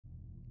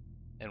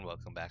And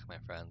welcome back, my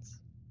friends.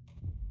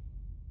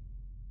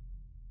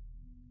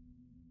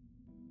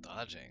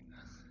 Dodging.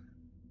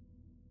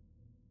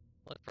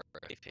 Look for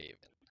a safe haven.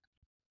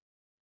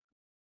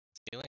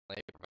 Stealing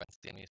light prevents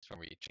the enemies from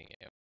reaching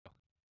you.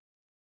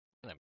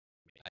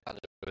 I thought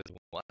it was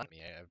one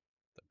enemy. I have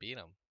to beat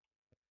him.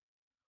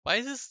 Why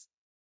is this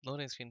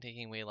loading screen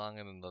taking way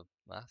longer than the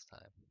last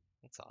time?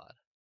 That's odd.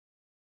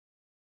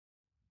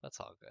 That's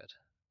all good.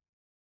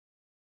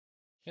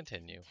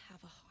 Continue. Have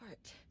a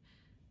heart,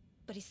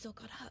 but he still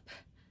got up.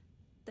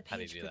 The How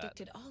do you page do that?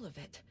 predicted all of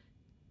it.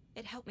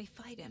 It helped me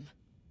fight him.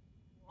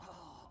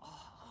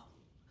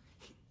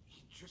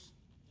 He just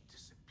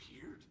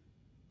disappeared?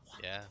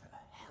 What Yeah. the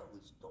hell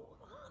is going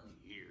on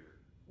here?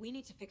 We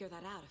need to figure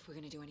that out if we're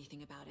gonna do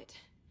anything about it.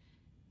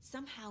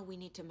 Somehow we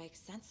need to make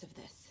sense of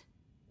this.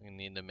 We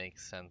need to make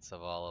sense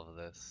of all of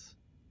this.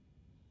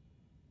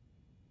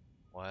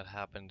 What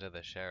happened to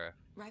the sheriff?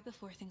 Right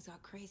before things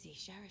got crazy,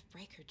 Sheriff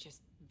Breaker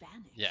just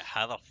vanished. Yeah,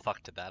 how the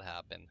fuck did that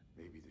happen?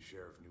 Maybe the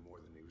sheriff knew more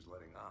than he was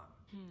letting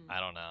on. I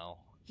don't know.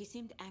 He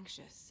seemed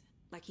anxious,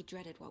 like he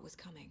dreaded what was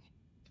coming.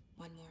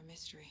 One more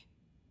mystery.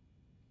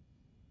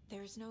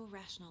 There's no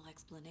rational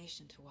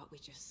explanation to what we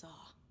just saw.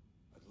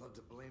 I'd love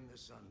to blame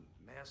this on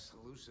mass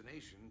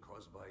hallucination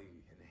caused by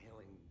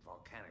inhaling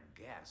volcanic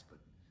gas, but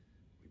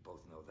we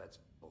both know that's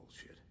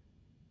bullshit.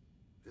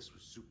 This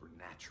was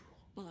supernatural.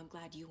 Well, I'm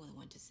glad you were the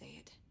one to say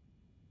it.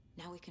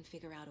 Now we can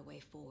figure out a way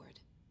forward.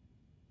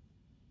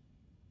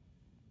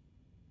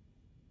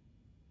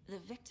 The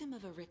victim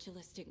of a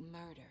ritualistic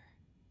murder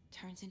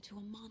turns into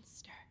a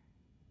monster.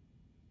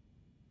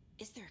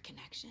 Is there a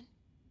connection?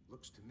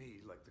 Looks to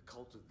me like the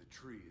cult of the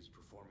tree is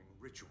performing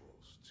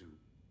rituals to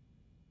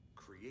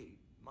create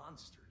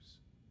monsters.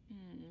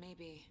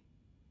 Maybe.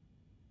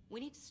 We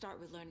need to start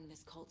with learning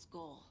this cult's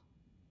goal.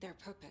 Their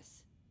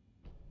purpose.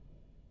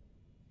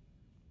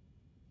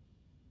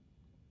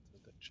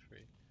 The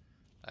tree.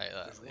 Alright,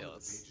 There's one yeah, of the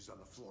pages on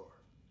the floor.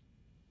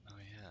 Oh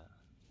yeah.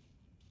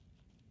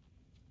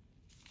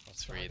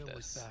 Let's read Saga this.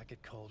 was back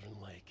at Cauldron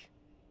Lake.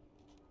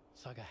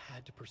 Saga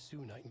had to pursue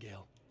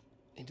Nightingale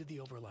into the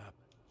overlap.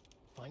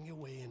 Finding a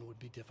way in would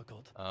be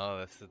difficult. Oh,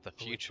 this is the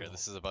future. Ritual.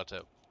 This is about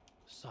to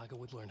Saga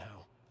would learn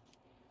how.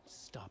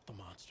 Stop the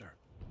monster.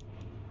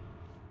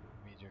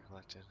 meteor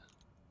collected.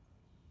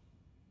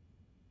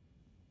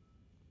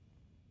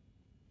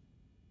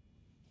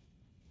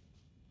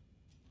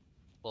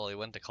 Well, he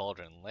went to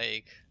Cauldron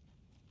Lake.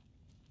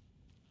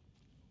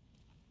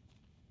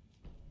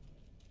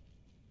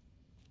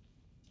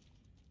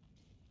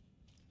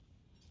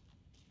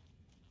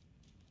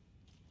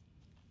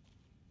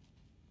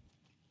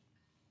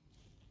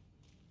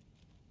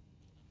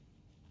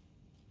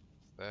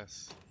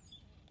 What's this?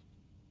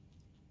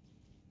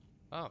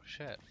 Oh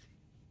shit.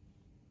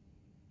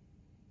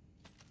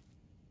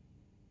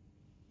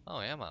 Oh,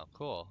 ammo.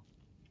 Cool.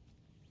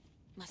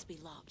 Must be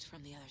locked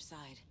from the other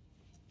side.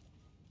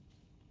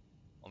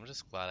 I'm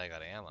just glad I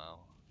got ammo.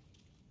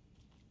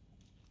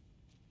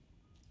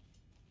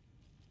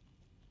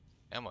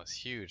 Ammo's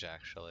huge,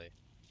 actually.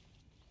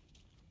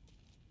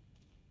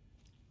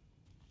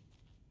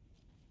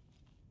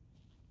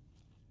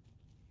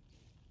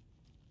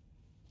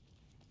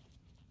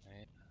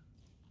 Right.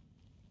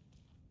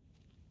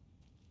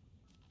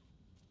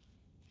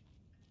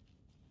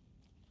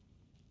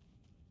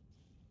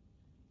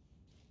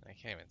 I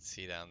can't even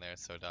see down there,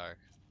 it's so dark.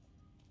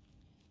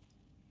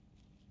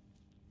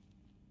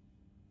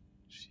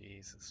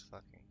 Jesus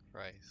fucking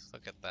Christ,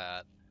 look at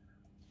that.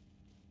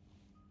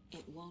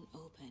 It won't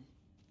open.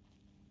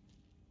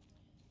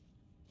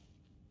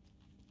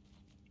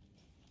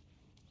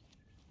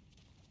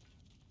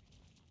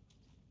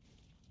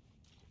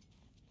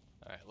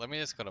 Alright, let me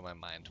just go to my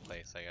mind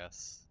place, I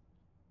guess.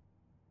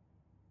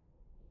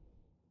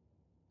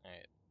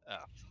 Alright,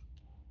 F.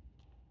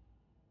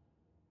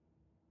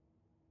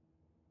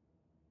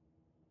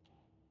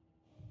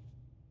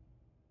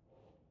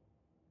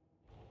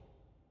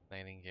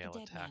 Nightingale A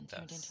dead man attacked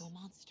turned us. into a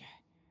monster.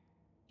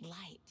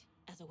 Light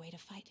as a way to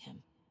fight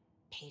him.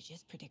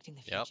 Pages predicting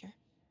the Yep. future.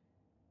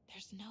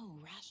 There's no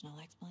rational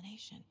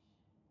explanation.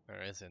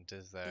 There isn't,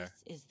 is there?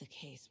 This is the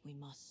case we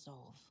must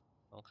solve.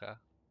 Okay.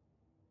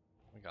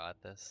 We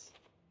got this.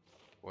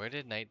 Where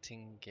did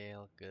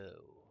Nightingale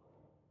go?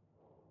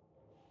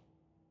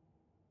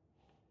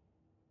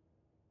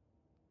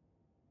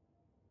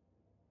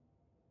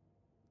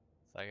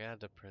 Saga had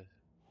to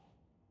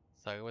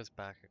Saga was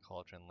back at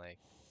Cauldron Lake.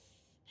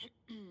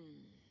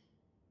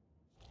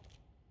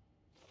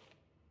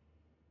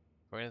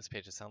 According to this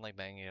page, it sounded like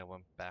Nightingale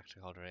went back to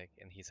Cauldron Lake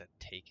and he's at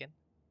Taken?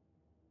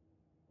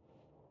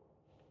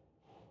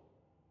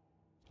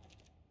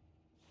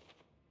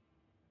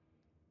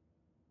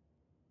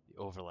 The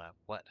overlap.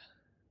 What?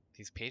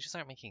 These pages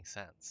aren't making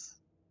sense.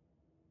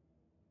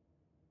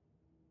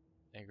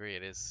 I agree,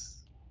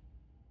 it's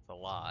a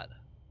lot.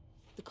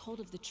 The cult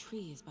of the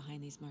tree is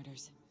behind these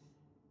murders.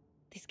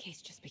 This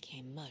case just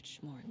became much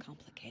more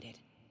complicated.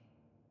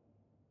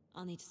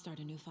 I'll need to start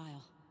a new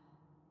file.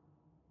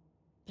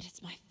 But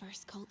it's my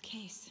first cult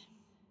case.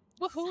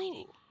 Woohoo!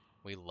 Exciting.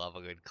 We love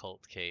a good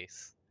cult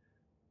case.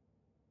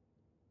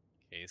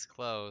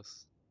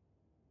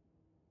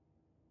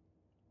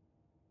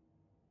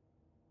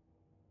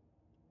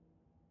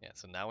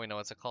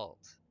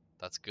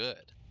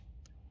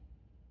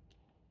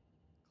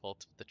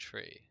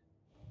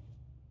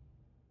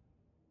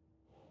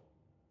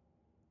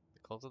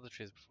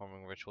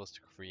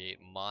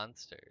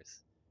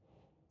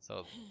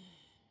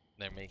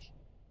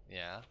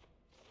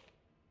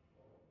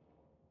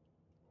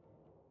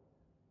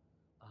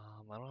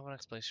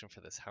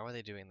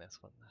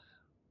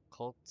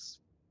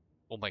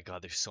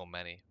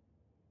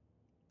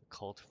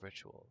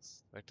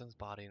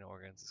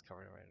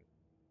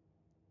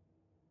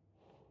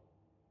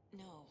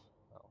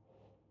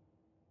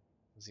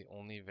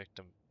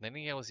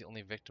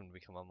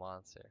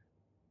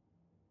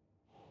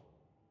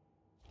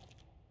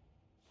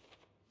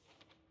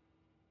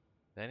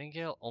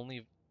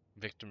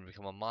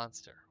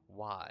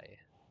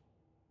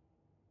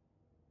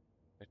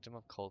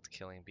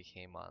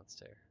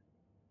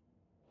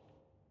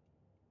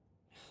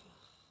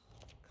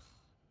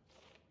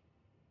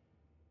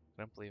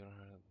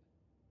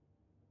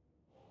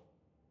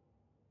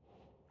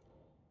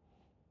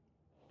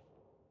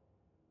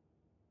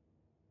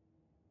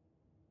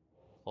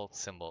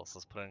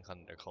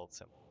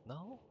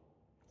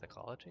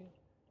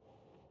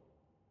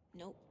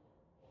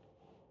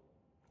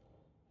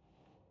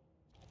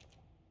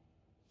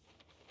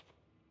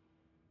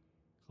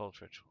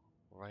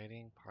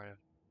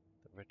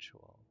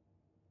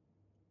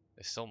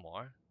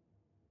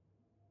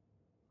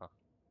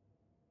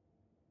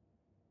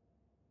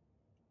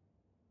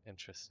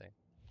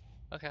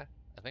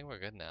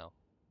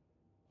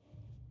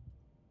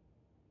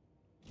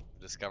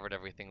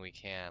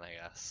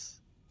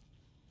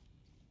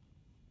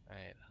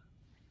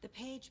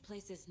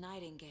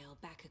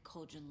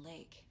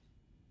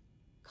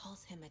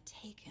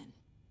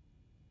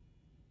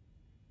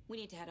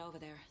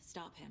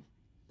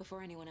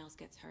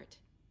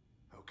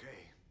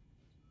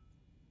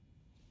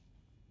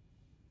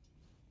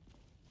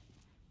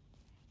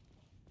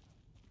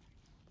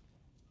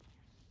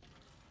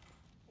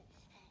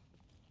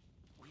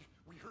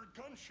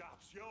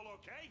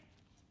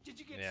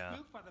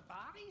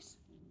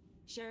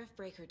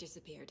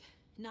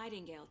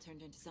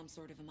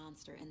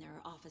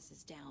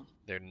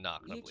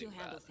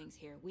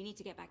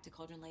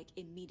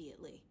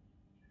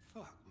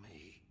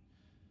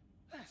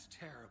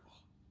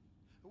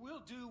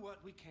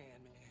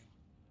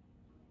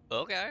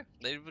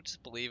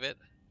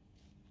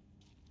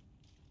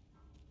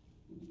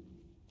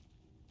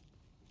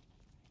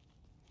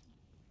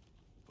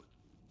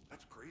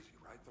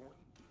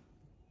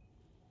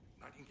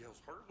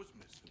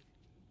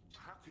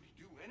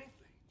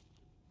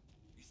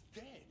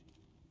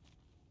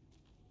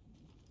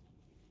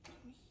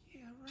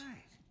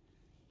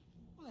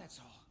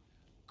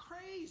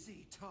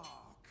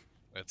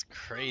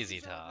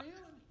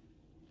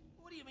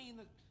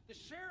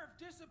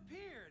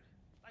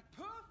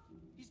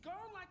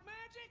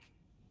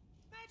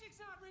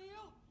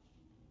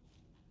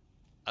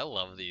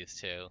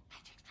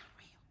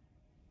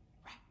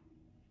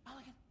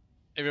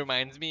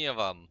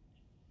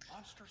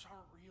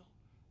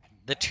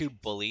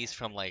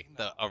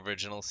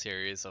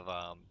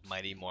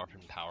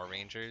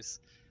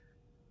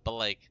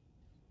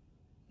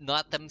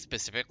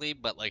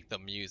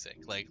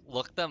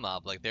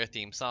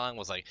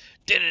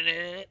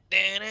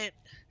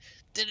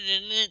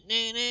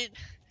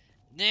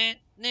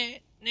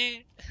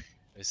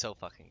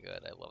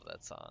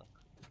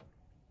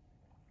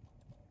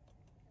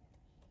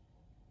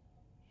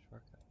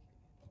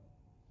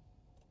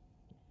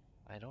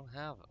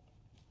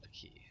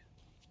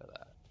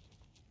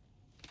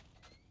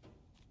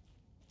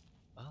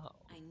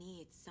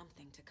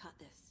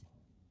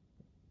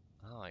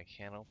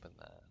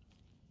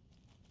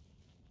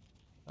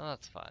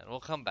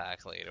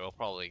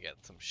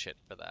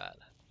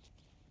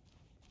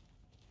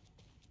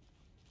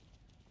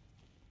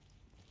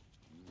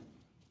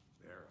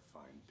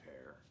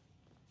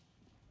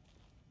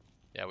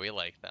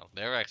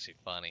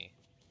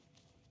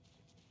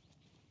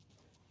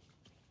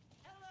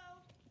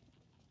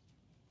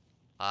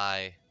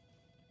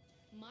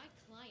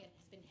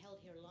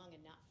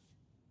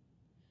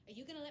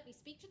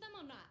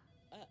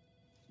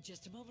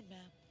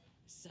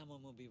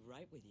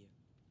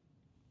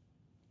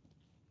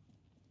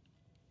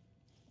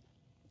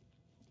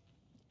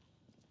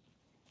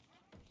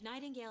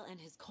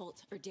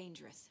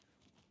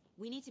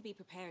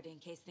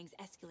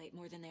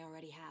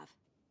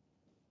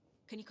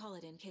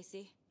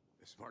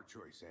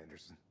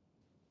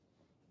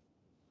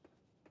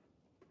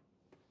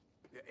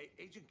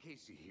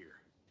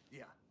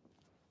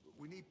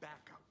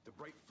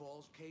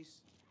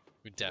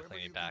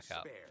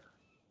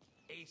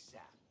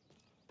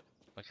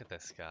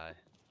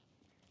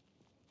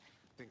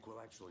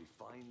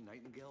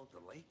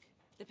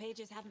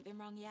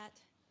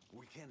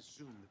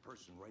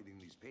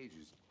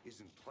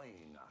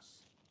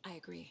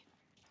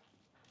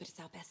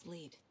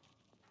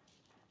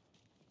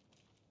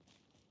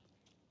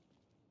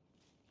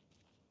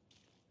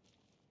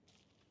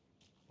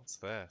 What's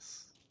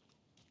this?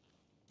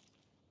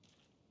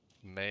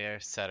 Mayor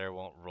Setter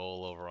won't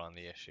roll over on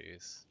the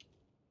issues.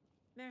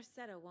 Mayor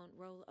Seto won't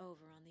roll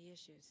over on the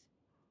issues.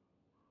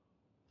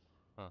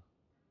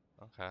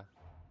 Okay.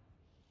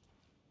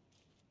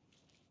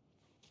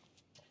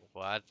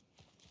 What?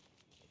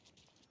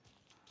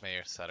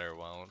 Mayor Setter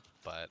won't,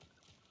 but...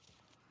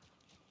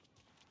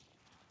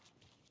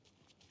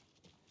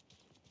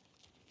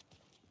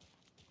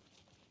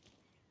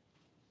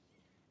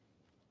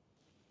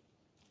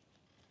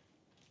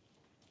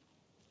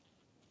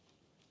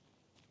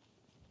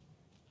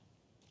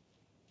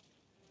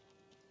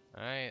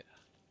 Alright.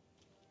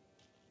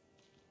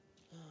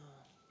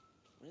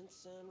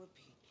 Rinse and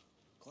repeat.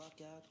 Clock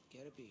out,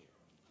 get a beer.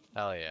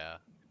 Hell yeah.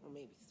 Or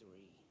maybe 3.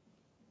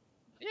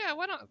 Yeah,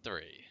 why not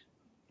 3?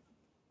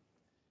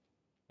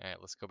 Alright,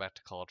 let's go back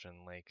to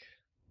Cauldron Lake.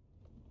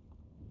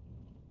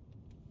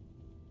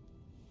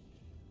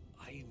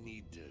 I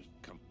need to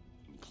come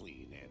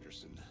clean,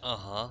 Anderson.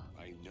 Uh-huh.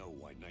 I know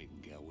why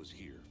Nightingale was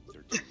here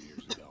 13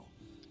 years ago.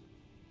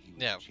 He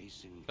was Yeah,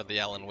 chasing for the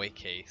Alan Wake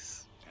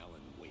case.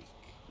 Alan Wake.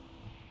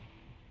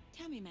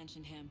 Tammy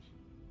mentioned him.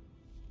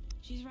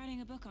 She's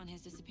writing a book on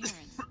his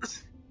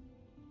disappearance.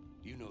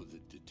 You know the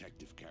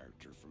detective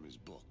character from his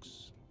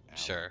books,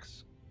 Alex Sure.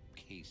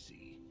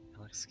 Casey.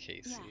 Alex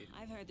Casey. Yeah,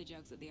 I've heard the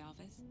jokes at the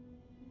office.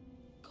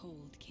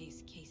 Cold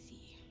case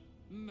Casey.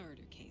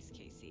 Murder case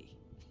Casey.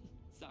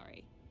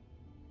 Sorry.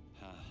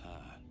 Ha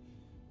ha.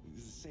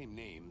 It's the same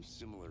name,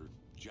 similar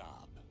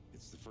job.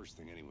 It's the first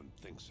thing anyone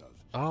thinks of.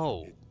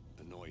 Oh, It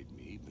annoyed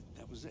me, but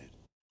that was it.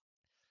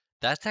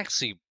 that's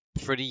actually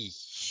pretty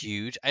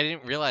huge. I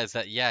didn't realize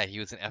that, yeah, he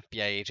was an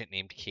FBI agent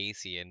named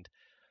Casey, and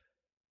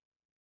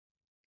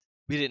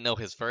we didn't know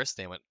his first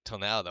name until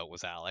now, though,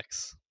 was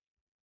Alex.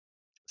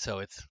 So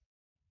it's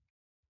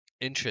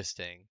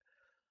interesting.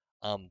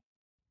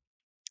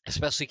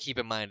 Especially keep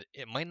in mind,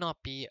 it might not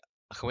be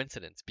a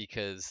coincidence,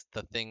 because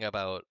the thing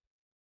about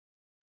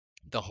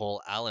the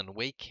whole Alan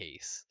Wake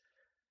case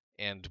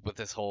and with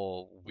this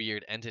whole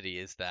weird entity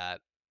is that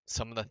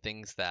some of the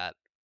things that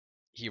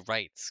he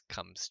writes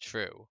comes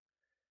true.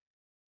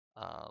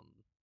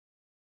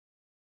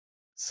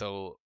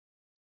 So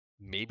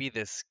maybe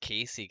this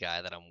Casey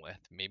guy that I'm with,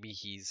 maybe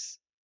he's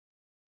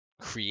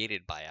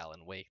created by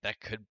Alan Wake. That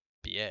could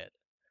be it.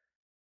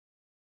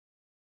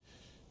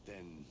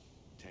 Then,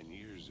 10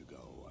 years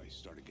ago, I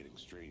started getting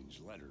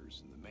strange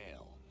letters in the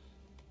mail.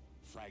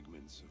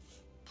 Fragments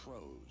of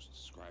prose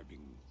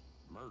describing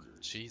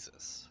murders.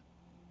 Jesus.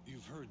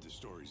 You've heard the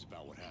stories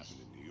about what happened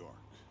in New York.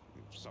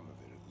 Some of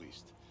it, at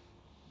least.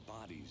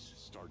 Bodies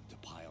started to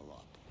pile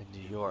up. In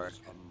New It York.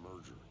 was a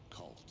murder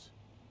cult.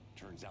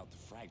 Turns out the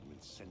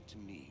fragments sent to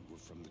me were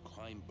from the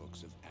crime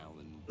books of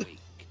Alan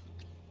Wake.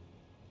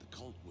 The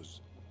cult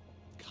was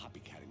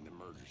copycatting the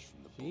murders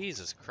from the books.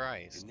 Jesus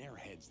Christ. In their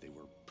heads, they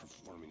were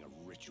performing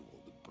a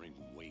ritual to bring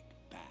Wake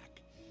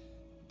back.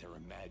 Their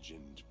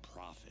imagined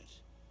prophet.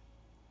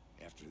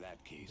 After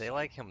that case, They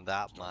like him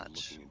that started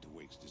much. looking into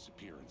Wake's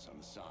disappearance on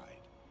the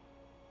side.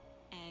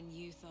 And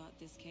you thought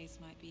this case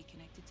might be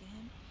connected to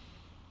him?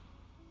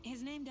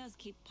 His name does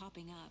keep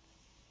popping up.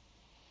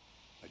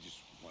 I just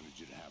wanted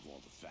you to have all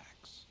the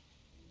facts.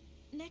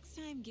 Next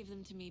time, give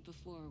them to me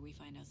before we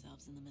find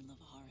ourselves in the middle of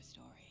a horror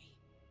story.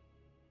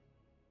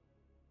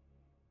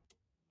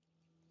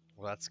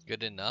 Well, that's good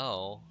to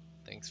know.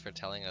 Thanks for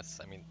telling us.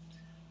 I mean,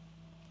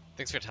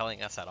 thanks for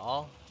telling us at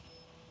all.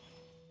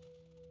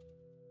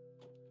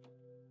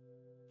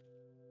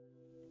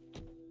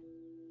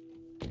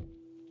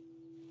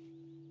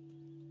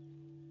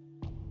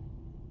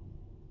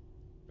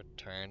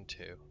 Return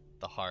to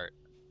the heart.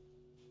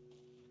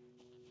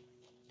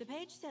 The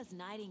page says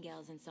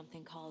Nightingale's in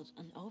something called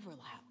an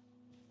overlap.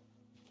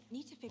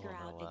 Need to figure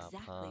out Overlap,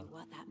 exactly huh?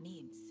 what that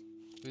means.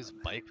 Whose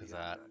bike was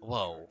that?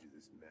 Whoa.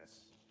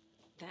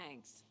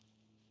 Thanks.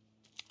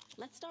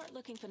 Let's start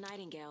looking for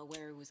Nightingale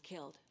where he was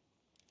killed.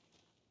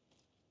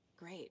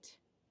 Great.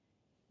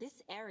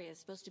 This area is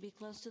supposed to be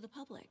close to the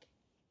public.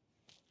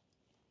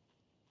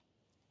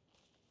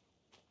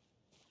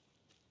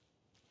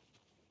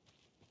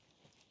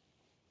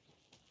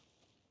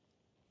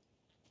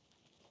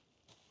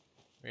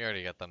 We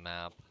already got the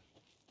map.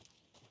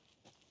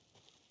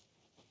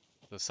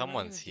 So The someone's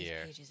writer of these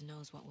here. pages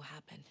knows what will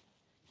happen.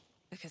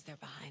 Because they're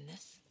behind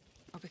this,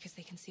 or because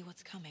they can see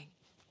what's coming.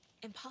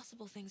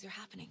 Impossible things are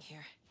happening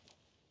here.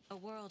 A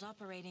world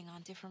operating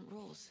on different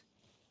rules.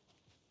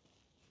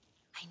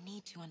 I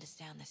need to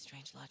understand this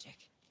strange logic.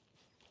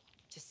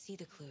 To see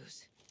the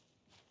clues.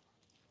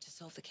 To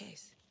solve the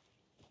case.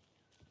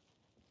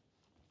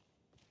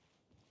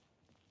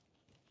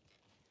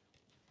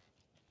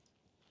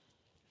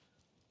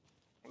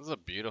 This is a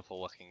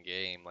beautiful looking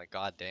game, like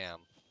goddamn.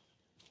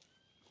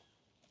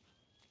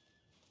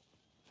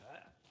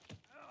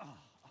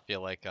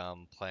 Feel like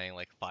playing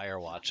like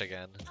Firewatch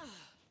again.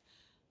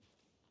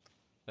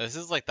 This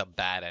is like the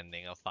bad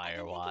ending of I've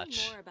been Firewatch.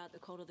 thinking more about the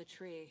cult of the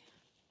tree.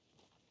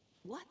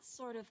 What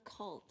sort of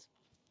cult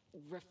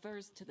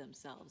refers to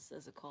themselves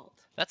as a cult?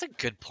 That's a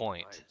good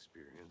point. My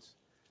experience,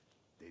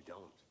 they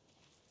don't.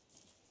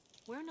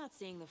 We're not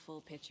seeing the full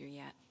picture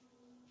yet.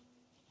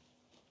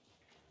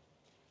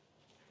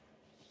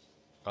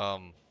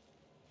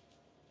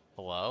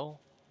 Hello?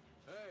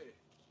 Hey,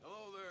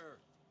 hello there.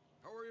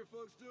 How are you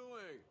folks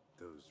doing?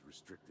 Those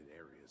restricted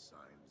area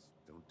signs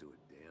don't do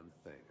a damn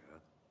thing, huh?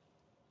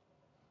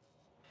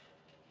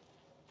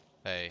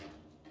 Hey.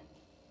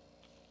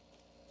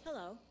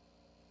 Hello.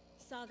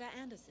 Saga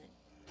Anderson.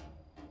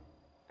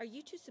 Are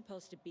you two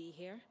supposed to be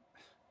here?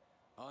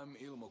 I'm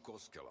Ilmo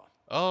Koskela.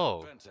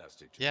 Oh.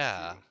 Fantastic to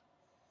Yeah. meet you.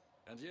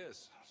 And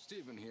yes,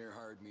 Stephen here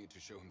hired me to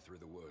show him through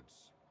the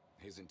woods.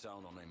 He's in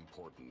town on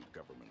important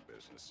government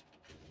business,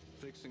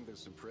 fixing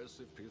this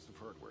impressive piece of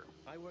hardware.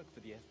 I work for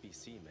the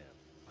FBC, ma'am.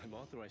 I'm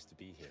authorized to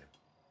be here.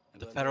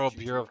 And The I Federal met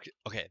you Bureau of... two-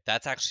 Okay,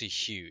 that's actually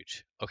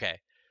huge. Okay.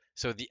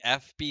 So the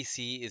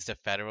FBC is the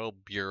Federal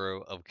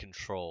Bureau of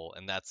Control,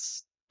 and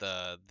that's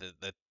the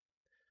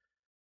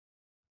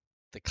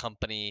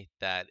company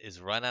that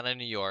is run out of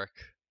New York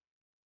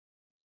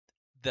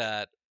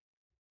that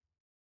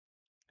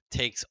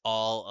takes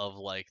all of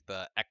like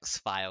the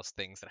X-Files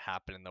things that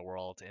happen in the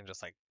world and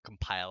just like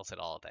compiles it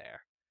all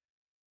there.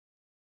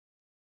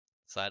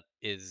 So that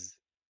is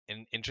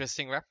an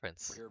interesting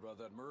reference. Hear about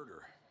that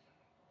murder?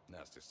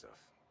 Nasty stuff.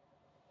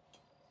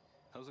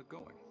 How's it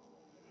going?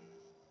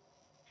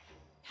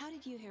 How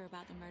did you hear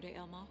about the murder,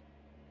 Ilmo?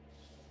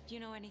 Do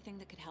you know anything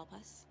that could help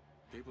us?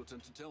 People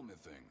tend to tell me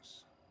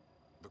things.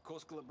 The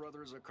Koskela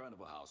brothers are kind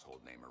of a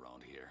household name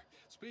around here.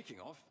 Speaking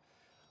of,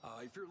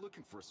 if you're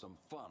looking for some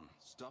fun,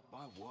 stop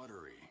by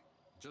Watery.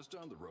 Just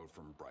down the road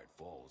from Bright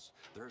Falls,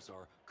 there's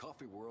our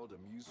Coffee World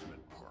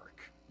amusement park.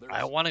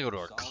 I want to go to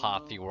a sauna,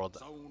 Coffee World.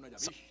 Sauna de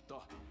vista.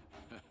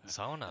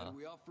 Sauna? And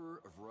we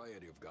offer a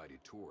variety of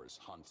guided tours,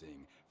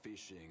 hunting,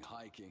 fishing,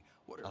 hiking,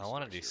 whatever. I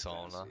want to do strikes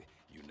your sauna. fancy.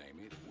 You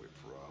name it, we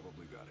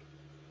probably got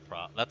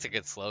it. That's a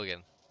good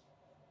slogan.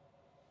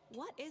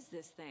 What is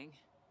this thing?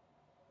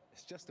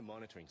 It's just a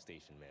monitoring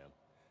station, ma'am.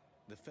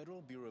 The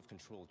Federal Bureau of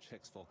Control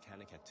checks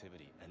volcanic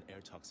activity and air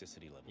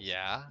toxicity levels.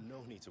 Yeah?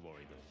 No need to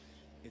worry, though.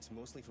 It's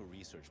mostly for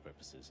research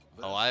purposes.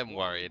 Oh, I'm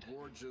worried.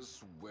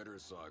 Gorgeous sweater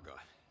saga.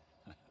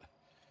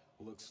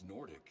 Looks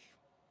Nordic.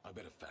 I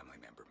bet a family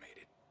member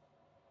made it.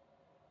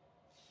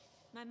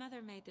 My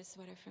mother made this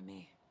sweater for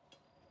me.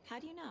 How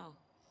do you know?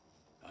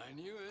 I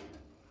knew it.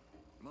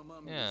 My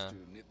mom Yeah. used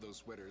to knit those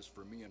sweaters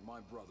for me and my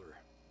brother.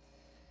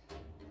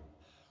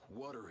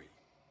 Watery,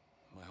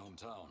 my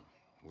hometown,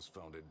 was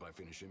founded by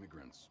Finnish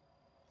immigrants.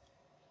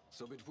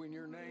 So between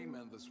your name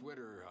and the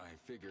sweater, I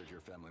figured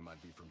your family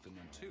might be from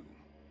Finland too.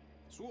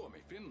 Suomi,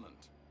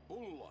 Finland.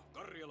 Pulla,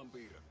 Karjalan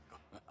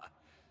piirakka.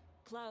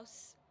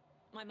 Close.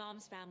 My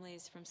mom's family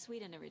is from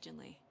Sweden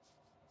originally.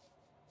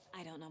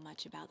 I don't know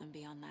much about them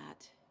beyond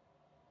that.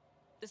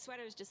 The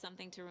sweater is just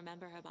something to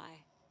remember her by.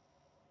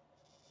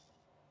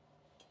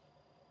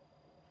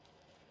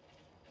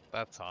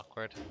 That's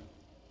awkward.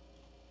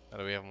 Oh,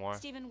 do we have more?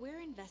 Stephen,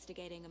 we're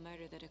investigating a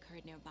murder that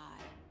occurred nearby.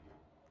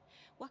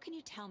 What can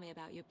you tell me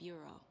about your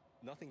bureau?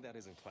 Nothing that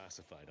isn't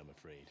classified, I'm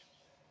afraid.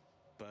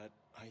 But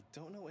I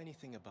don't know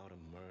anything about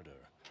a murder.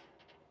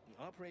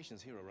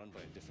 Operations here are run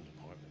by a different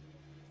department.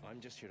 I'm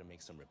just here to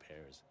make some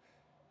repairs.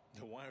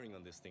 The wiring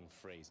on this thing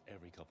frays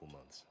every couple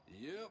months.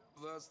 Yep,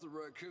 that's the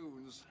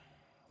raccoons.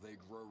 They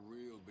grow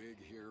real big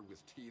here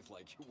with teeth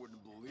like you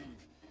wouldn't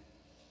believe.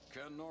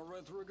 Can not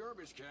run through a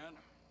garbage can.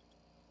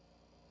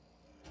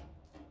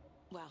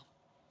 Well,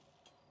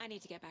 I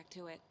need to get back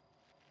to it.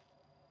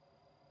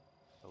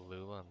 The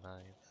Lula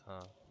Knights,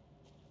 huh?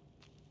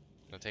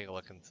 Gonna take a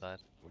look inside.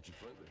 What'd you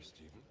find there,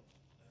 Stephen?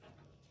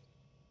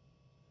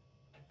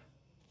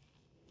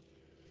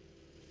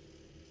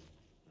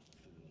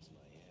 Fool's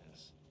my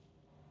ass.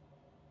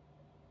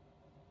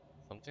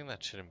 Something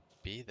that shouldn't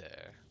be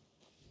there.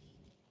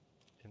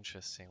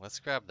 Interesting. Let's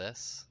grab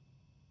this.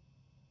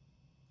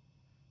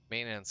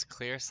 Maintenance.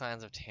 Clear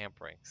signs of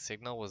tampering.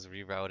 Signal was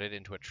rerouted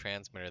into a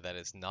transmitter that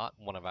is not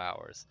one of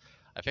ours.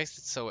 I fixed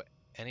it so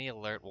any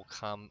alert will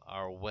come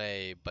our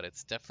way, but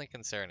it's definitely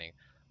concerning.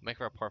 I'll make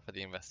a report for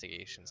the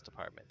investigations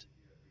department.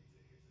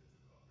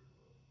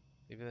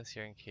 Leave this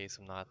here in case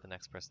I'm not the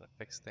next person to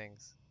fix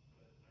things.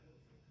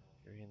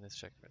 You're in this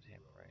check for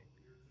tampering.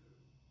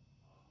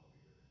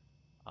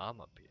 I'm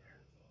up here.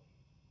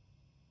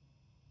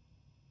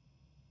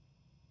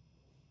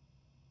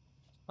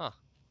 Huh.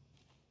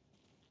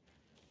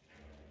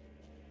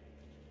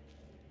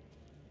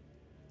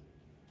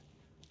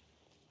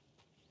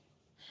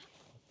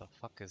 What the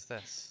fuck is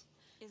this?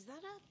 Is that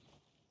a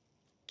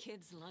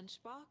kid's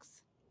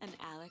lunchbox? An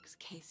Alex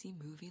Casey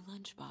movie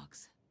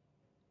lunchbox.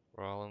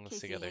 We're all in this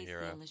Casey together, hates the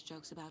hero. endless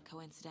jokes about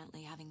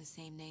coincidentally having the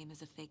same name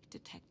as a fake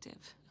detective.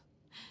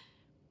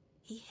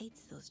 He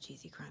hates those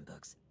cheesy crime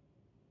books,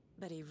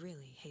 but he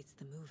really hates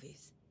the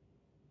movies.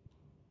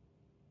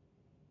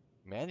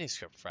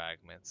 Manuscript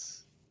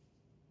fragments.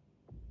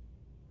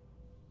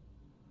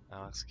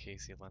 Alex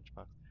Casey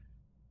lunchbox.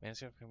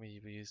 Manuscript can be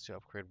used to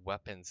upgrade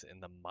weapons in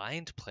the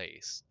Mind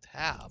Place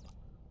tab.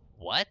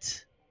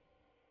 What?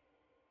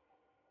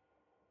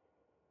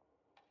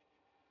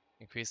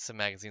 Increase the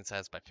magazine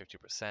size by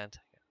 50%.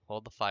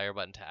 Hold the fire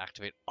button to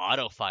activate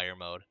auto fire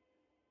mode.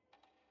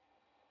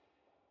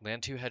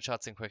 Land 2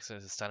 headshots in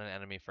quicksand to stun an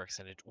enemy for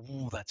extended.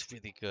 Ooh, that's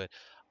really good.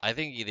 I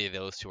think either of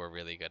those two are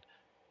really good.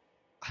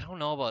 I don't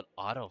know about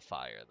auto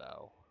fire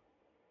though,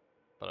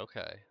 but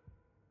okay.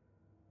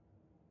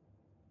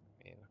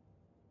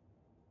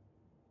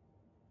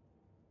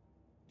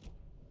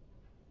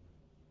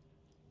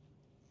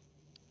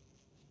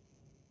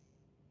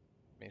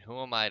 I mean,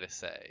 who am I to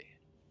say?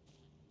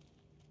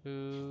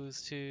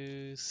 Who's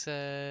to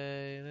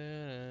say?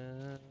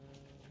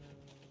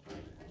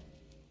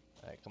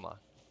 Alright, come on.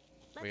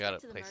 We got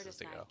to the places murder to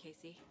side, go.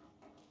 Casey.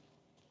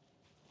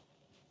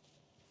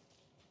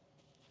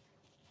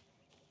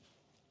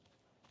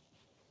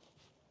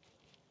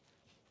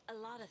 A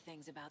lot of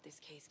things about this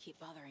case keep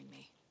bothering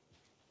me.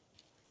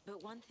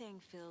 But one thing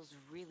feels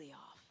really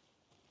off.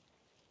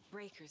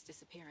 Breaker's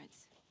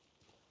disappearance.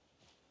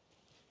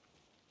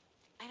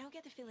 I don't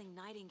get the feeling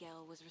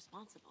Nightingale was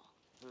responsible.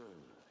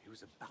 He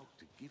was about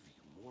to give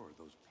you more of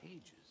those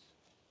pages.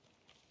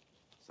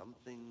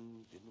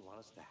 Something didn't want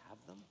us to have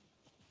them?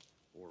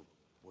 Or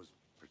was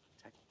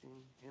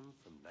protecting him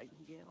from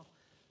Nightingale?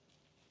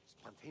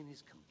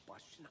 Spontaneous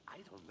combustion? I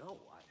don't know.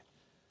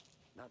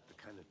 Not the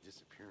kind of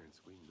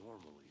disappearance we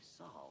normally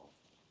solve.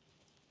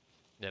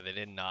 Yeah, they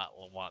did not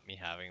want me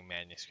having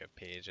manuscript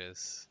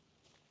pages.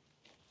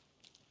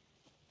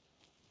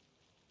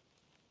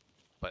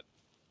 But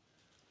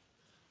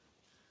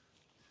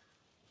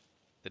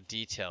the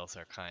details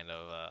are kind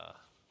of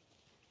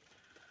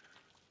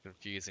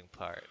confusing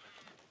part.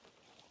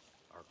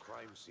 Our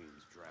crime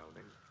scene's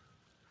drowning.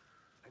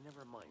 I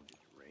never minded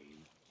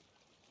rain.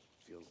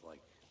 Feels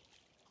like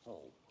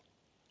home.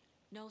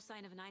 No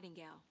sign of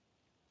Nightingale.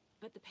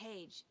 But the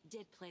page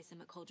did place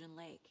him at Cauldron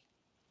Lake,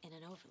 in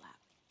an overlap.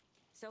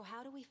 So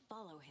how do we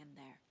follow him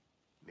there?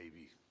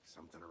 Maybe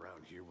something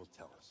around here will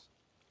tell us.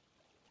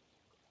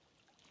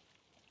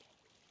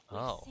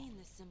 Oh. We've seen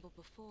this symbol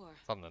before.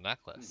 From the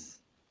necklace.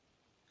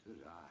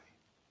 Good eye.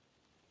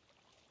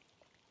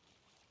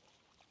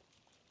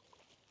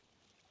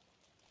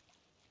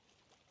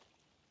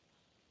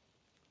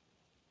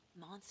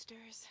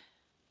 Monsters,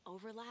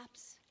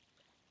 overlaps,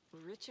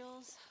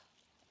 rituals.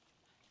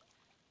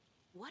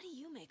 What do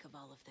you make of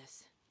all of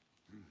this?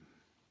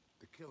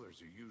 The killers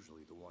are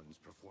usually the ones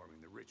performing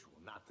the ritual,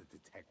 not the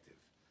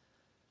detective.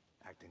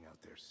 Acting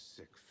out their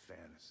sick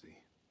fantasy.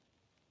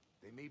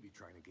 They may be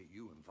trying to get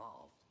you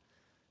involved,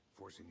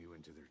 forcing you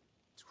into their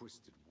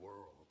twisted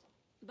world.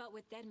 But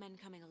with dead men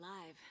coming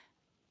alive,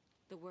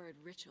 the word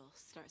ritual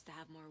starts to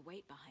have more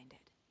weight behind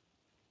it.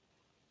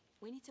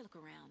 We need to look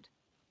around,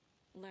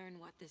 learn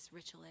what this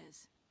ritual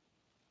is.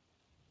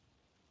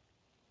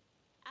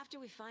 After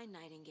we find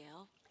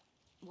Nightingale,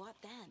 what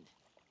then?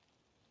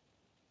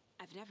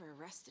 I've never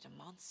arrested a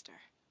monster.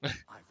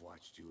 I've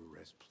watched you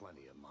arrest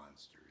plenty of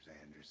monsters,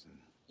 Anderson.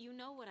 You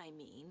know what I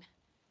mean.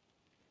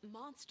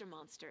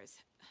 Monsters.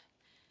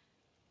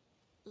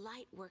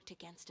 Light worked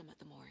against him at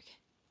the morgue.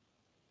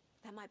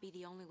 That might be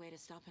the only way to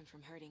stop him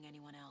from hurting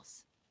anyone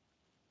else.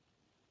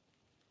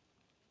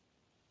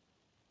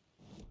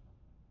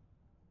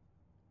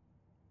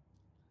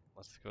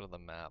 Let's go to the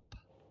map.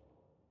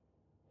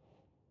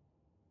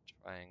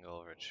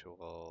 Triangle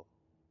ritual.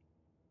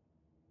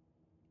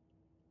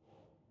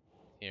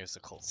 Here's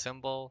the cult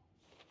symbol.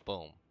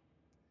 Boom.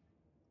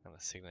 And the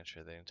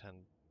signature. They intend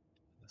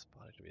this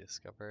body to be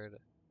discovered.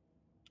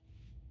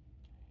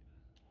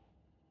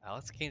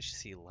 Alex Cage to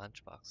see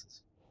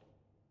lunchboxes.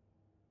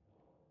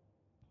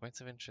 Points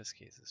of interest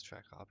cases.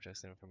 Track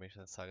objects and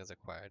information that Saga's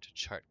acquired to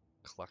chart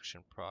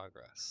collection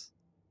progress.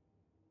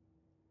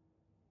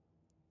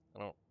 I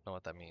don't know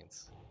what that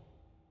means.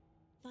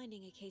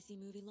 Finding a Casey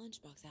movie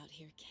lunchbox out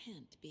here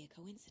can't be a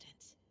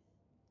coincidence.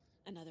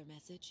 Another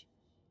message?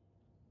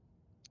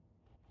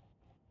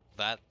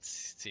 That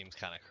seems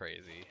kind of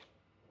crazy.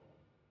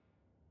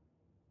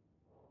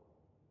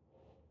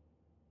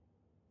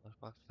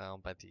 Lunchbox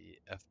found by the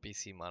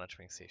FBC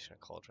monitoring station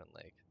at Cauldron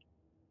Lake.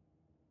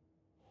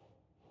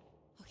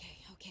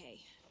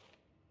 Okay.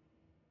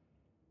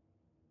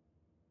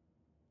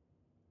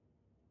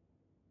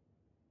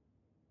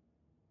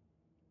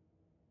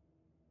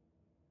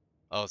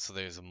 Oh, so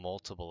there's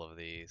multiple of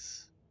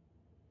these.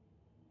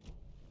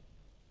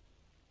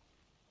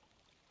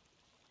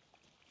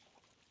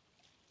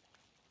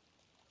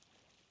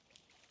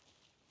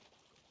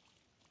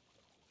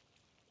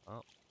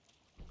 Oh.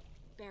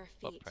 Bare feet.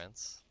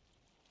 Footprints.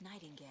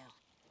 Nightingale.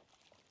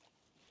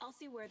 I'll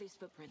see where these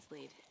footprints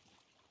lead.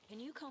 Can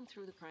you comb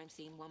through the crime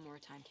scene one more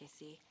time,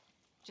 KC?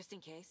 Just in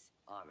case?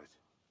 On it.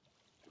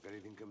 If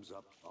anything comes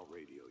up, I'll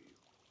radio you.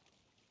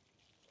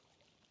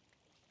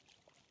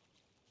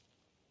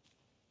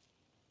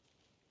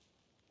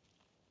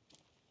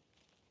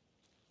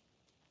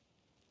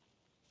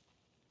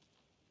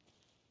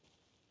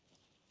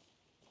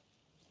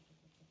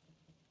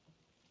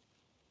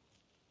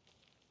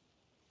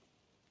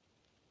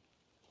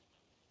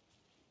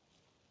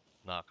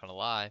 Not gonna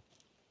lie,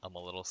 I'm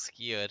a little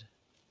scared.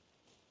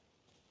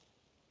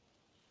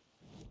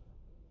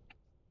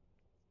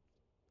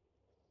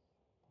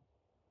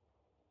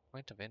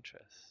 Point of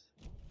interest.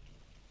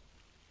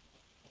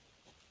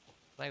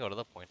 Can I go to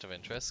the point of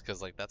interest?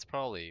 Because, like, that's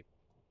probably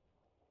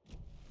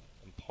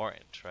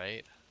important,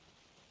 right?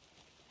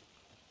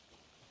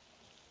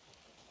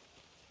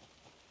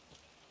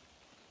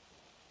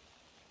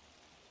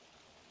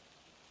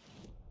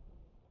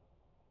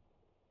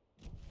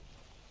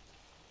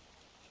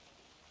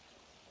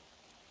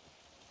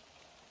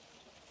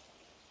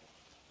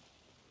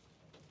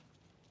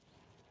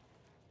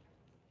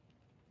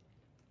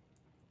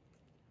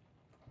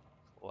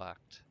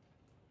 Collect.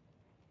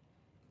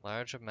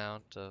 Large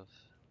amount of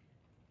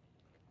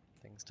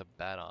things to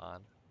bet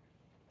on.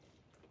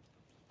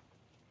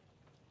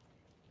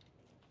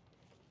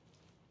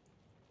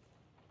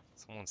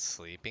 Someone's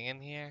sleeping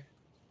in here?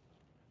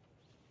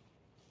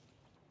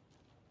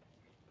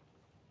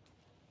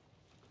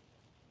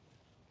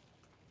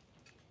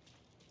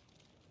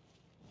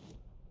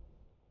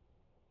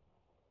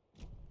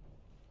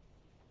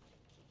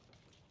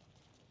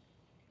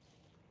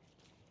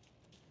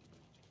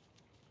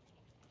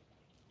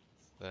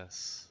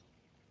 This.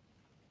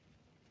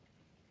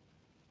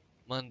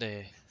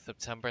 Monday,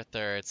 September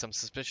 3rd. Some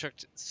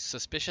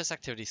suspicious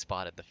activity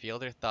spotted. The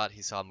fielder thought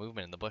he saw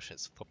movement in the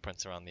bushes.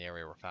 Footprints around the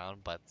area were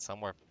found, but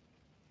some were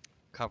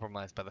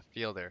compromised by the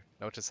fielder.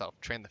 Note to self,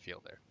 train the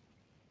fielder.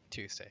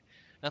 Tuesday.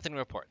 Nothing to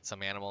report.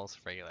 Some animals,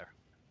 regular.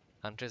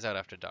 Hunters out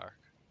after dark.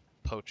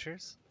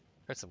 Poachers?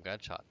 Heard some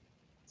gunshot.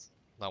 It's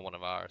not one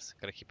of ours.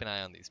 Gotta keep an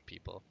eye on these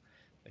people.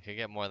 They could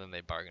get more than they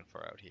bargained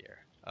for out here.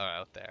 Or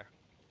out there.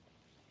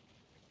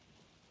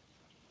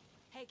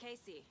 Hey,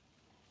 Casey.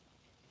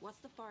 What's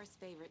the far's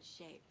favorite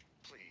shape?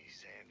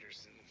 Please,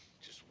 Anderson.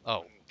 Just Oh.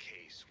 one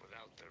case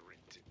without the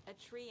A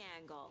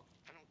triangle.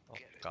 I don't Oh,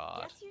 get it.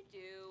 God. Yes, you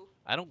do.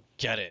 I don't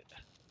get it.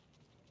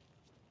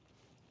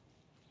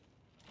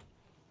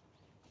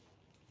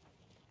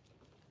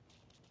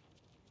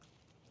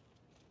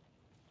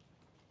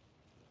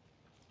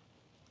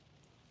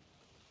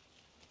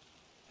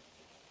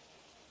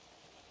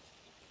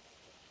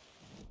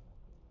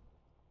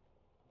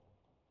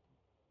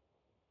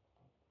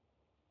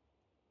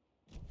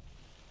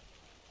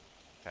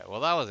 Okay,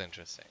 well that was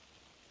interesting.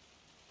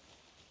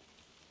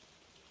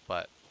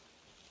 But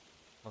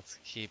let's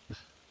keeping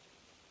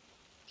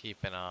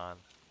on.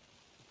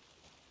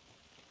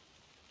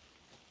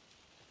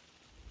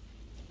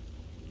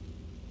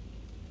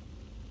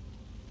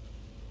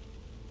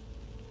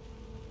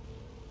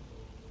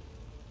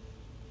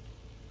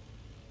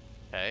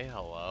 Hey,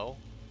 hello.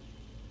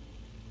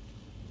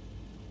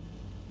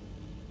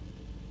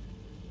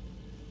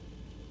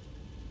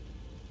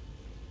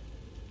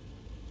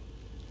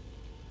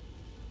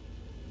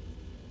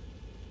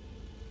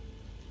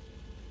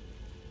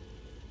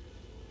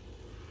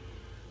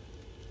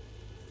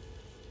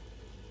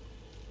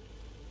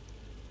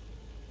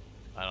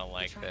 I don't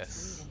like the tracks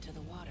this. lead into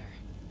the water.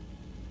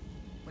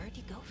 Where'd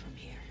you go from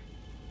here?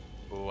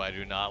 Ooh, I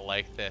do not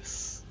like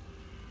this.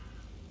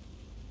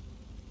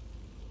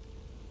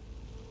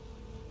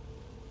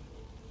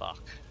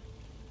 Fuck.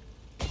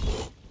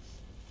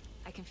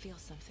 I can feel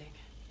something.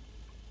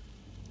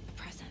 A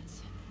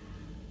presence.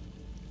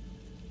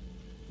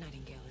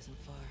 Nightingale isn't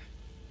far.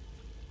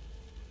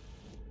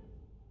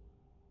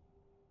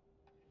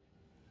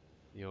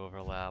 The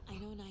overlap. I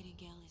know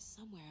Nightingale is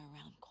somewhere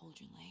around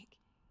Cauldron Lake.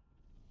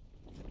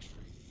 The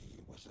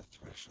tree was a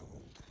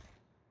threshold.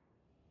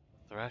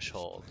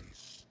 Threshold. This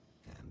place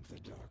and the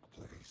dark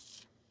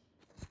place.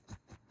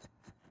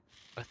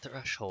 A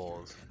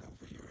threshold. And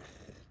over your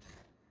head.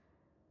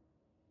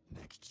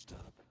 Next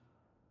stop,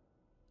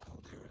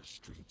 Caldera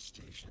Street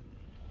Station.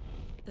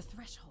 The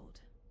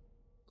threshold.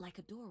 Like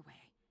a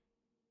doorway.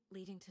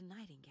 Leading to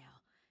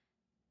Nightingale.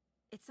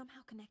 It's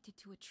somehow connected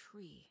to a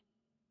tree.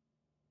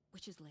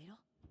 Witch's Ladle?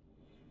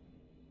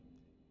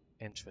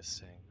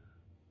 Interesting.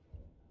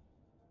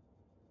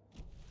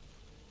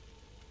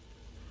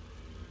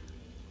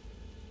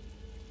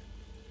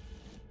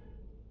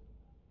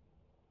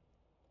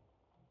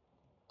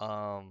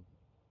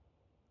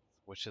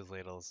 Witch's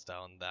Ladle's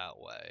down that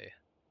way.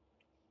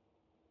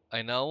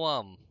 I know,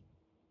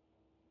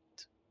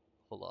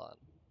 hold on.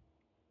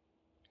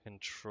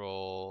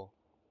 Control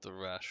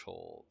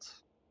threshold.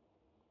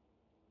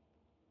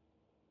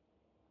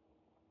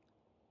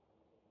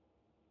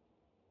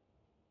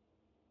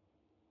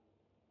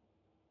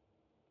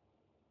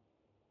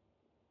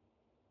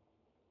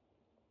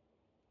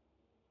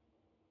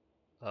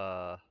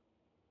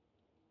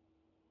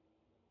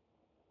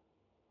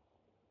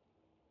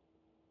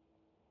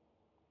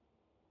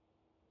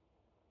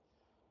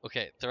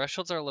 Okay,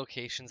 thresholds are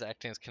locations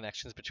acting as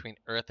connections between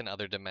Earth and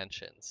other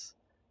dimensions.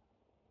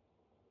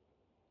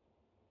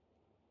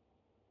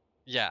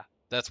 Yeah,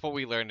 that's what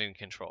we learned in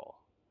Control.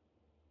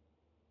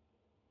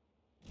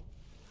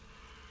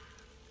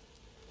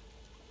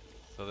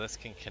 So this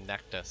can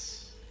connect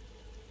us.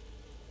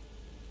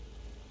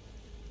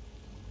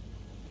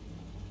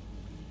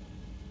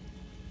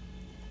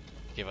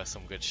 Give us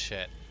some good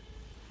shit.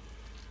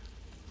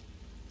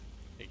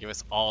 Yeah, give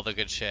us all the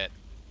good shit.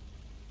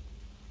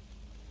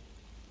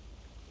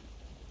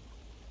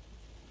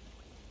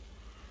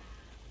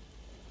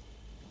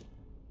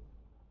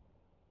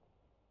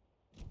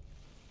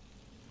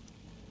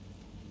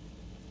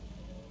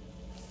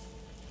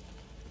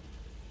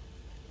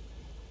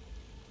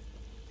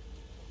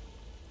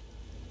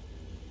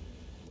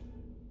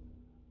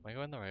 I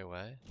going the right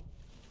way?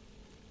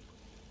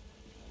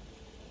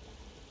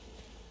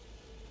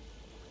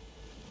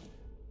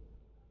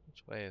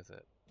 Which way is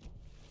it?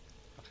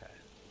 Okay.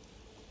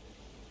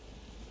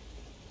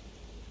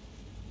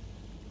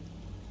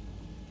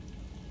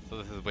 So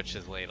this is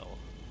Witch's Ladle.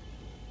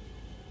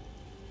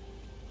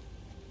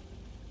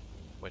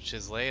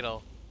 Witch's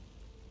Ladle.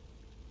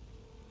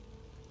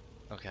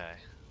 Okay.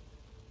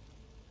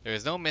 There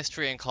is no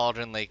mystery in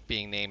Cauldron Lake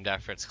being named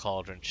after its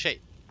cauldron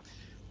shape.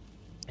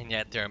 And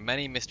yet there are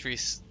many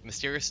mysterious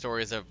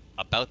stories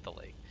about the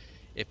lake.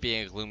 It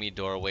being a gloomy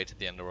doorway to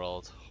the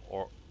underworld,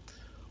 or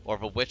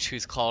of a witch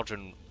whose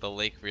cauldron the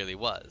lake really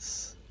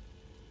was.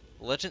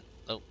 The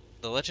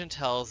legend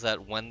tells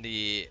that when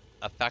the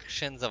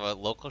affections of a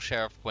local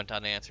sheriff went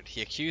unanswered,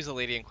 he accused the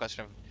lady in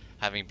question of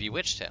having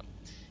bewitched him.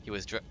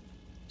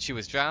 She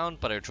was drowned,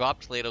 but her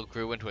dropped ladle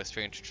grew into a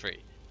strange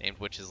tree, named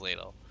Witch's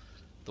Ladle.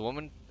 The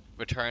woman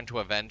returned to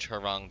avenge her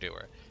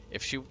wrongdoer.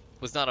 If she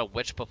was not a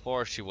witch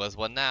before, she was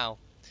one now.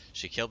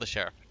 She killed the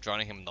sheriff,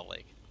 drowning him in the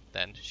lake.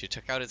 Then she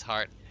took out his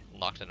heart and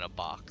locked it in a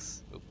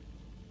box. Oop.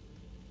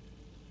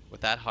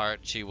 With that heart,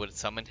 she would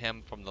summon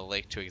him from the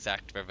lake to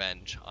exact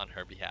revenge on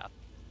her behalf.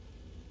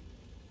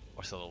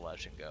 Or so the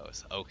legend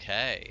goes.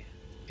 Okay.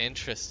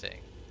 Interesting.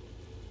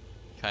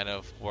 Kind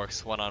of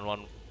works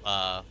one-on-one,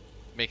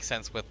 makes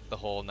sense with the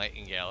whole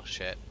Nightingale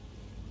shit.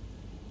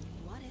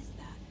 What is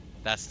that?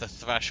 That's the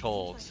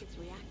threshold. Seems like it's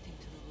reacting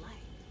to the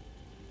light.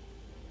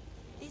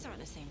 These aren't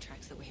the same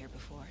tracks that were here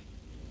before.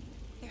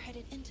 They're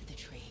headed into the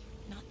tree,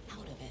 not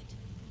out of it.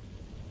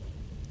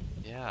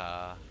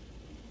 Yeah.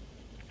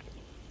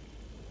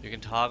 You can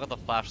toggle the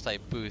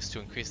flashlight boost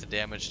to increase the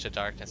damage to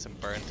darkness and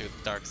burn through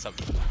the dark sub.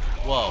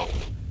 Whoa.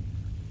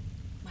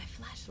 My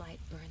flashlight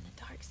burned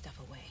the dark stuff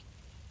away.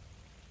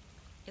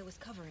 It was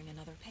covering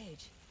another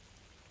page.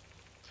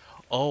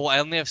 Oh, I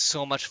only have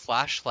so much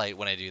flashlight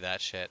when I do that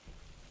shit.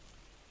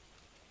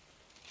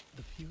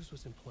 The fuse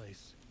was in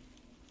place.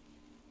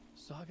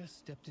 Saga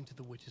stepped into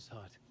the witch's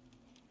hut.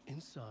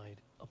 Inside,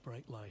 a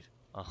bright light.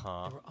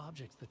 Uh-huh. There were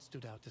objects that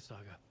stood out to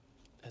Saga,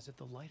 as if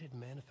the light had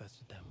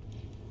manifested them.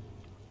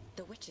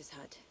 The witch's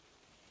hut.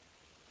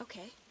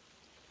 Okay.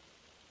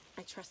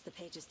 I trust the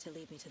pages to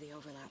lead me to the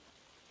overlap.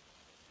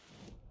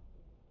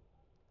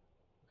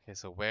 Okay,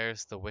 so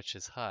where's the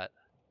witch's hut?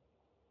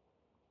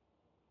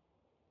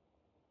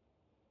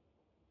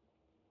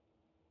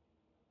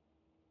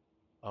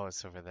 Oh,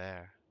 it's over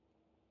there.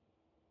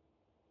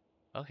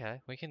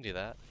 Okay, we can do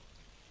that.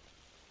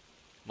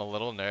 I'm a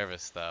little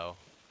nervous though.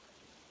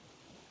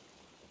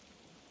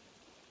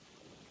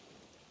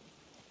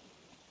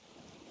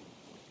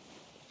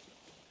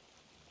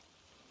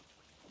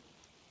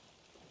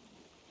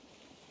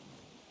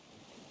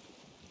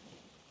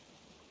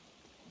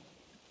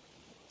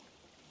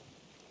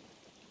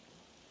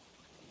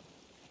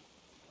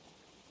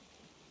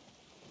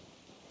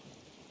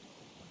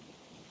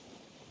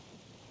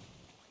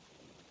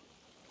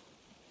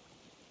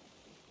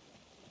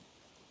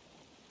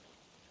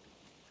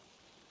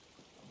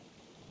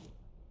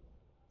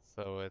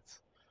 So it's...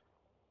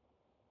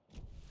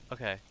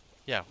 Okay,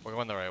 yeah, we're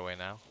going the right way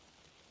now.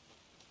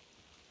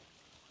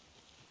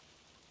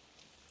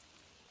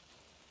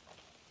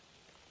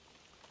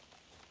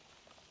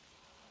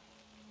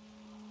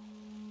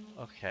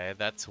 Okay,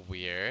 that's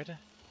weird.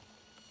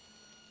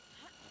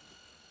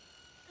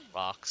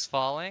 Rocks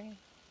falling?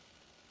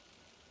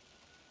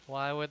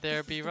 Why would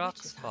there be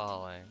rocks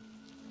falling?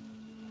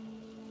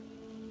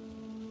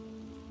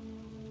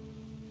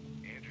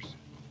 Anderson,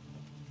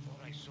 thought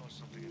I saw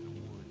something in the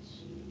woods.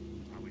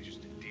 Probably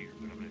just a deer,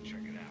 but I'm gonna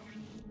check it out.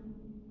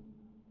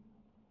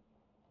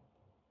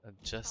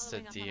 Just a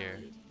Following up on our deer.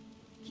 lead.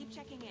 Keep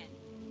checking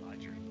in.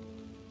 Roger.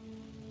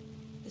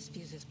 This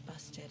fuse is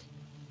busted.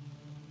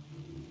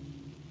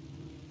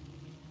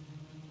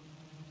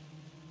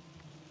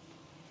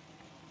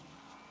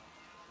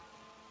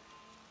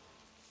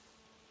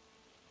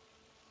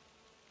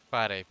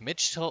 Friday.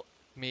 Mitch told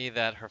me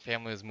that her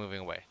family was moving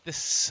away. This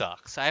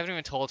sucks. I haven't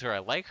even told her I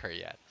like her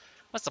yet.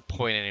 What's the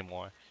point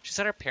anymore? She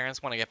said her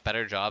parents want to get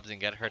better jobs and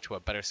get her to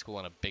a better school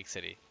in a big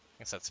city. I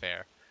guess that's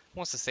fair. Who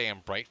wants to stay in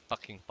Bright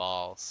fucking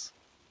Falls?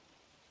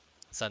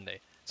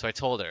 Sunday. So I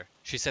told her.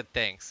 She said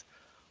thanks.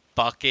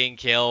 Fucking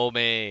kill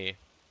me.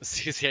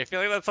 Susie, I feel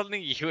like that's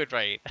something you would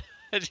write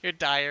in your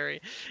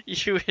diary.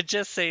 You would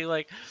just say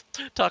like,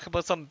 talk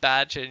about some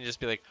bad shit and just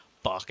be like,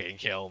 fucking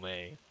kill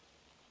me.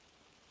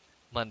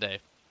 Monday.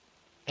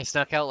 I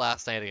snuck out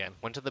last night again.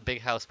 Went to the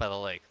big house by the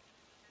lake.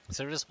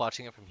 Instead of just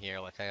watching it from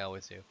here like I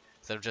always do.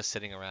 Instead of just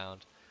sitting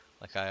around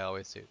like I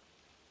always do.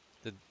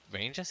 Did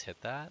rain just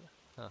hit that?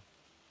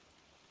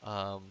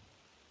 Huh.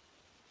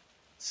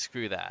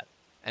 Screw that.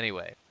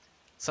 Anyway,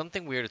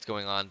 something weird is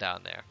going on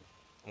down there.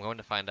 I'm going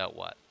to find out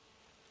what.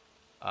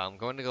 I'm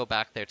going to go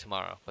back there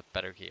tomorrow with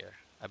better gear.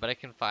 I bet I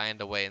can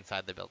find a way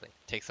inside the building.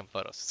 Take some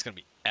photos. It's going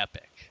to be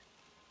epic.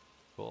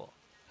 Cool.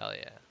 Hell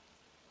yeah.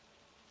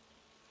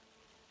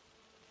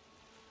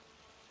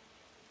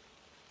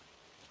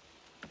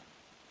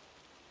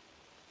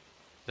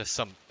 There's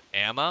some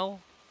ammo?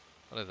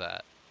 What is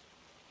that?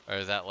 Or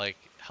is that like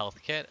health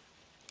kit.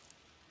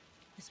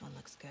 This one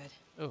looks good.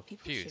 Oh,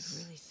 People fuse.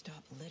 should really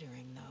stop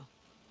littering, though.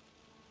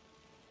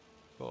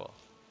 Cool.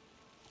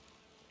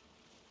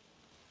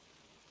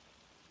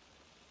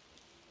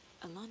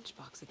 A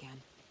lunchbox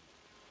again.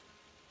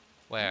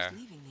 Where? Who's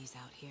leaving these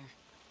out here?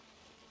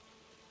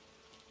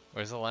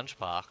 Where's the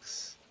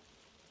lunchbox?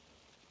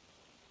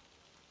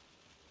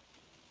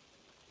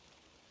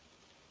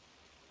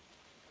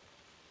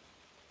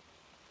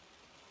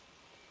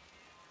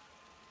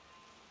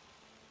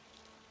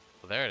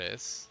 Well, there it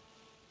is.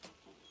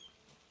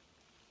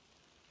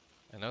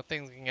 I know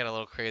things can get a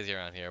little crazy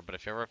around here, but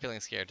if you're ever feeling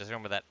scared, just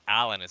remember that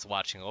Alan is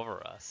watching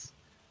over us.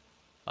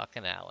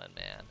 Fucking Alan,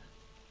 man.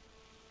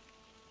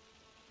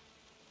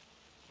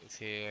 He's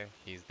here,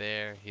 he's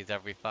there, he's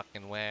every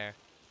fucking where.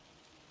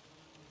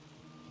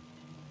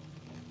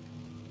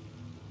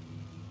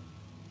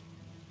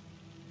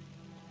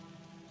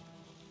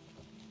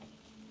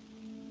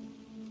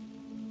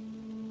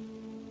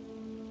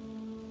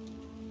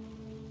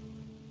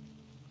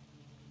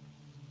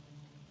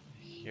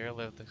 Here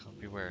lived the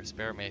country where a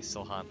spirit may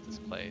still haunt this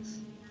place.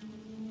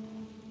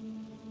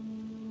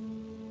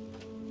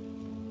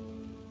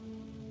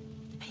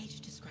 The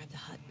page described the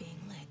hut being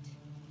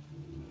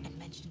lit and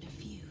mentioned a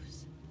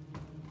fuse.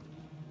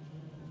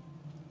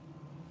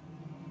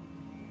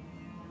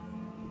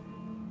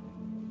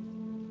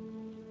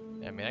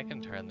 Yeah, I mean, I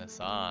can turn this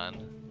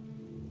on.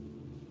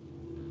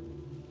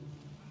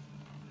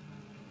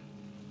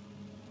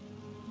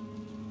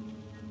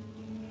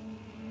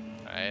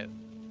 Alright.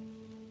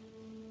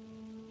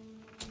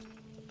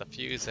 Put the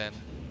fuse in.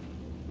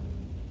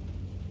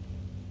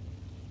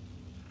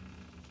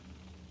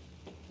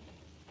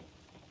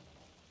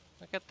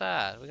 Look at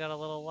that, we got a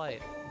little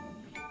light.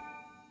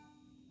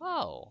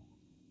 Oh,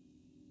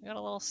 we got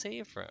a little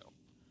save room.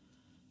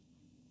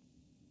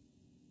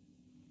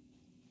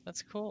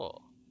 That's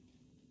cool.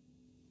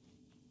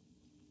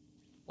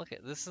 Look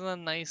at this is a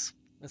nice.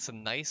 It's a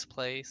nice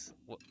place.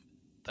 What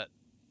that?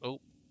 Oh.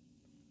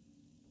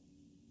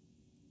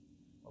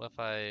 What if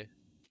I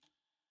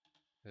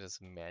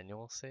just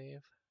manual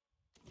save?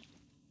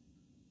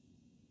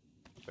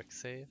 Quick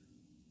save.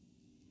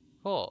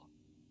 Cool.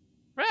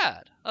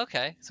 Rad.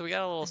 Okay, so we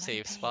got a little Another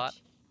save page. spot.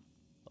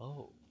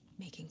 Oh.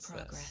 Making What's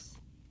progress.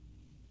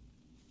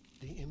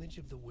 The image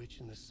of the witch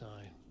in the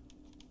sign.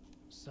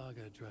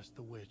 Saga addressed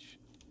the witch.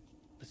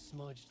 The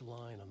smudged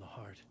line on the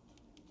heart.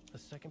 The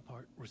second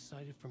part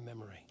recited from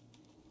memory.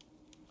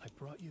 I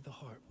brought you the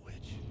heart,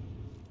 witch.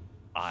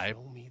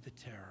 Show me the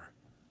terror.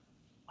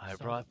 I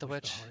Saga brought the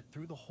pushed witch. heart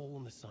through the hole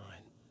in the sign.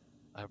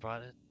 I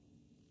brought it.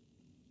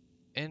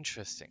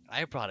 Interesting.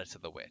 I brought it to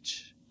the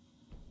witch.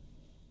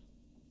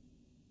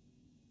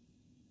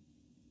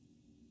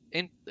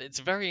 It's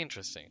very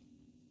interesting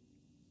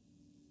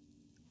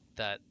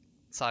that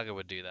Saga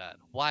would do that.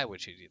 Why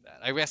would she do that?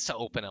 I guess to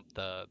open up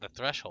the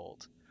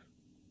threshold.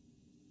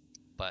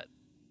 But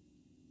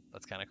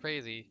that's kind of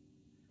crazy.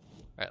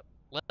 All right,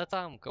 let's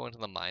go into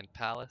the Mind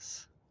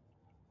Palace.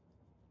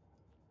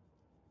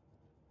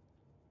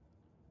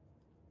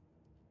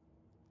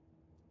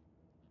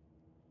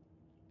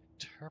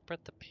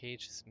 Interpret the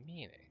page's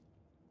meaning.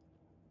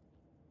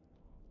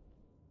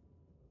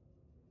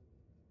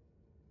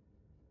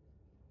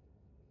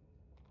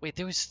 Wait,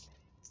 there was...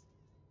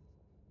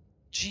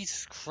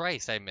 Jesus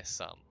Christ, I missed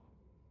some.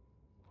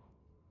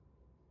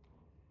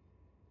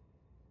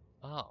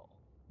 Oh.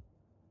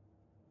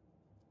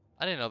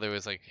 I didn't know there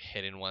was like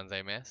hidden ones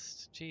I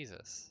missed.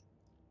 Jesus.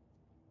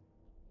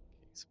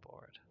 Case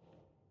board.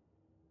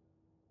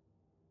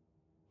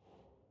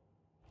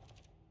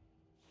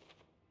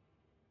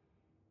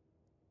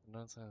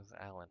 No, it's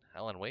Alan.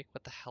 Alan Wake?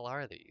 What the hell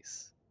are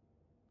these?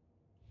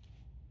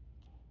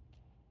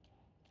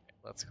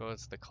 Let's go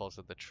to the cult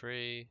of the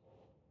tree.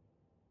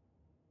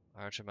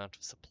 Large amount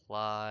of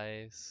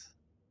supplies.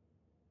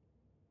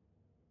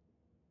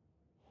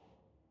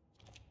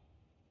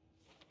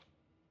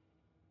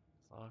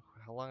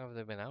 How long have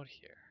they been out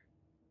here?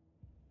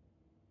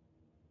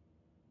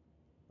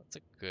 That's a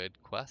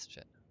good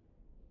question.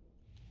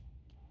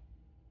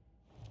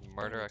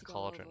 Murder at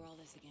Cauldron. Over all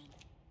this again.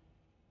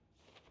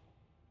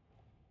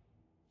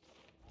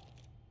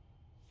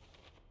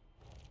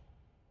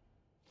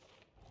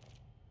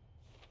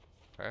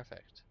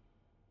 Perfect.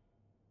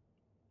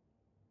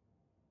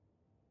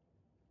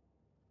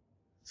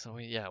 So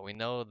we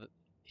know that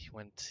he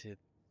went to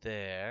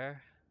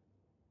there.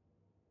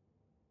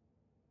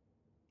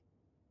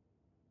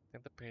 I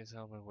think the previous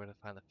element where to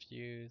find the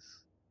fuse.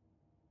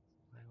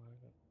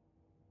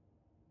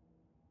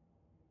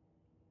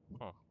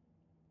 Huh.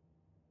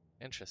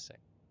 Interesting.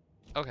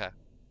 Okay.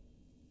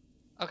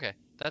 Okay,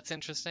 that's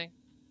interesting.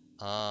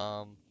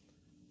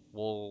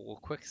 We'll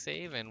quick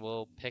save and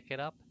we'll pick it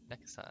up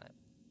next time.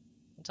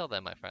 Until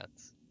then, my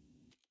friends,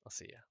 I'll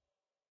see ya.